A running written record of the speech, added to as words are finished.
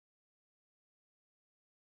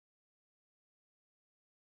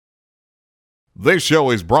This show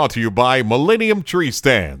is brought to you by Millennium Tree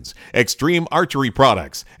Stands, Extreme Archery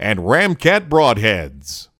Products, and Ramcat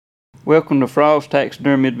Broadheads. Welcome to Frog's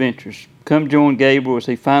Taxidermy Adventures. Come join Gabriel as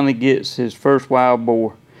he finally gets his first wild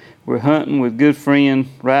boar. We're hunting with good friend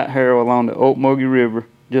Wright Harrell along the Ocmulgee River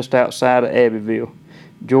just outside of Abbeville,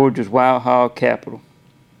 Georgia's wild hog capital.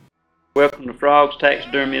 Welcome to Frog's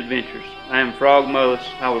Taxidermy Adventures. I am Frog Mullis.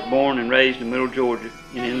 I was born and raised in Middle Georgia,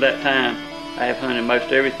 and in that time I have hunted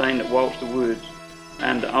most everything that walks the woods. I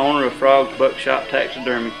am the owner of Frog's Buckshot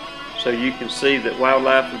Taxidermy, so you can see that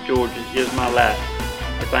wildlife of Georgia is my life.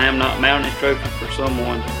 If I am not mounting a trophy for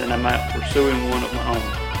someone, then I'm out pursuing one of my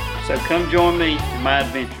own. So come join me in my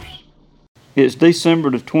adventures. It's December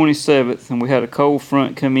the 27th, and we had a cold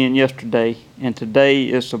front come in yesterday, and today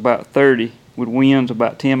it's about 30 with winds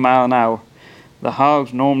about 10 miles an hour. The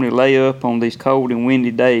hogs normally lay up on these cold and windy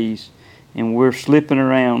days, and we're slipping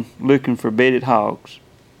around looking for bedded hogs.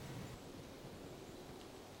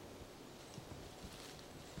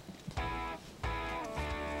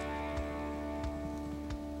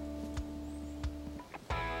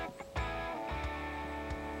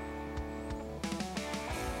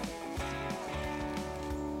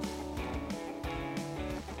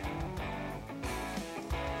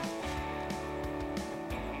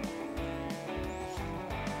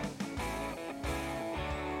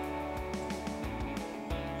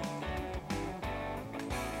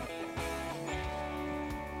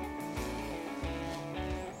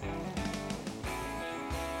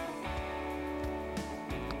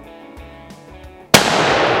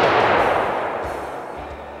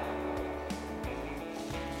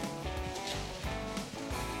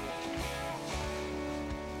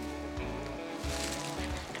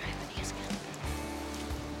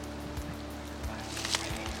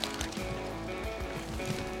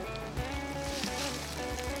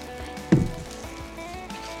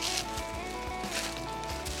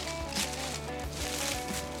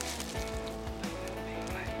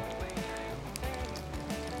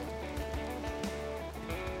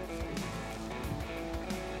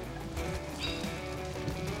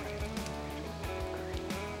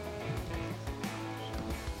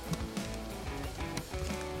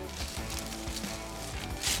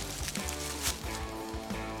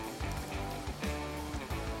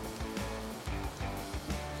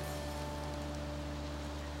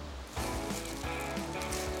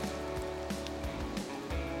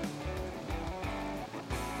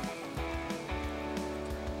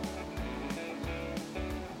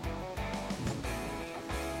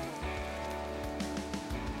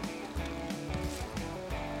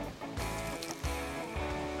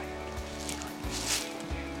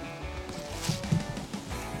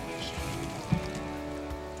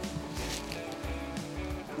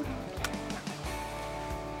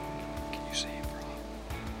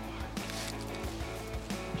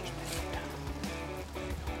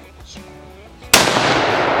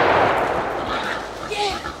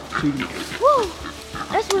 Whoa!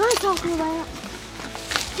 That's what I'm talking about.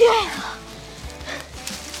 Yeah!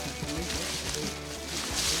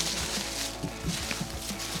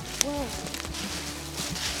 Whoa.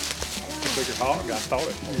 Bigger hog, I thought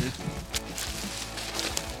it was.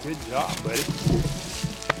 Good job, buddy.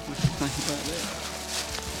 What you think about that?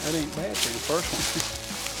 That ain't bad for the first one.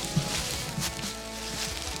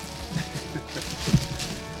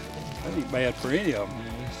 That ain't bad for any of them.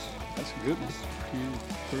 Yes, That's a good one. huge,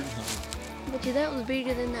 pretty hog. But yeah, that was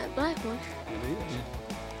bigger than that black one. It is.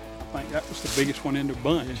 I think that was the biggest one in the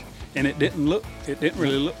bunch. And it didn't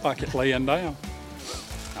really look like it laying down.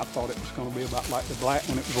 I thought it was going to be about like the black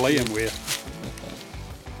one it was laying with.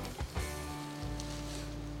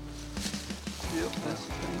 Yep, that's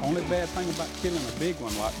the thing. Only bad thing about killing a big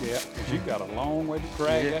one like that is you got a long way to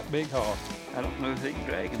drag Yeah. that big hog. I don't know if he can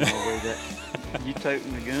drag him all the way that. You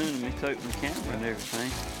toting the gun and me toting the camera and everything.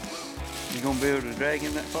 You gonna be able to drag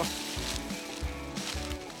him that far?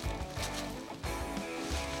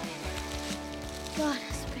 God,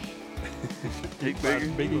 that's big. Big About bigger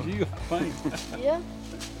as big as you, I think. Yeah.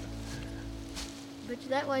 But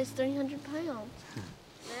that weighs 300 pounds.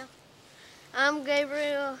 Now, I'm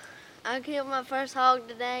Gabriel. I killed my first hog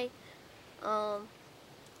today.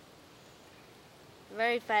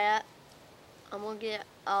 Very fat. I'm gonna get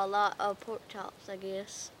a lot of pork chops, I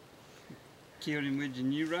guess. Killed him with your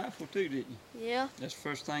new rifle too, didn't you? Yeah, That's the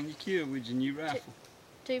first thing you killed with your new rifle.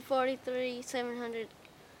 243 700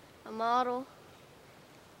 a model.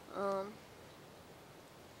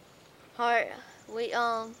 We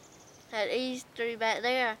had these three back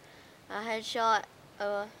there. I had shot.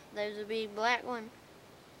 There was a big black one.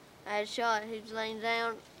 I had shot. He was laying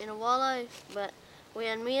down in a wallow, but we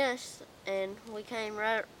had missed, and we came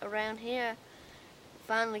right around here,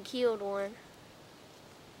 finally killed one.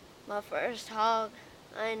 My first hog.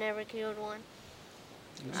 I ain't never killed one.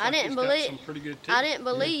 Looks I like didn't he's got believe- some pretty good I teeth. didn't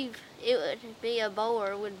believe it would be a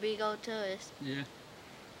boar would be go to us. Yeah,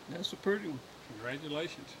 that's a pretty one.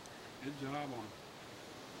 Congratulations. Good job on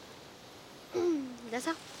it. That's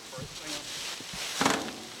all.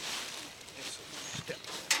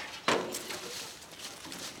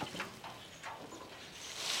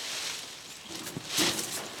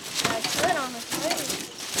 Got a cut on his leg.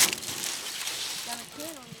 Got a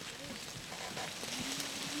cut on his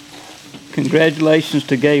leg. Congratulations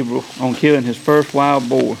to Gabriel on killing his first wild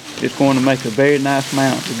boar. It's going to make a very nice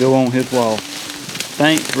mount to go on his wall.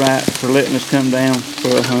 Thanks, Wright, for letting us come down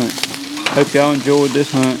for a hunt. Hope y'all enjoyed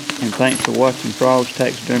this hunt, and thanks for watching Frogs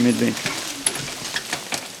Taxidermy Adventures.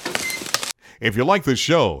 If you like this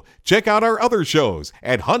show, check out our other shows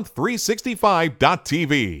at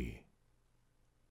hunt365.tv.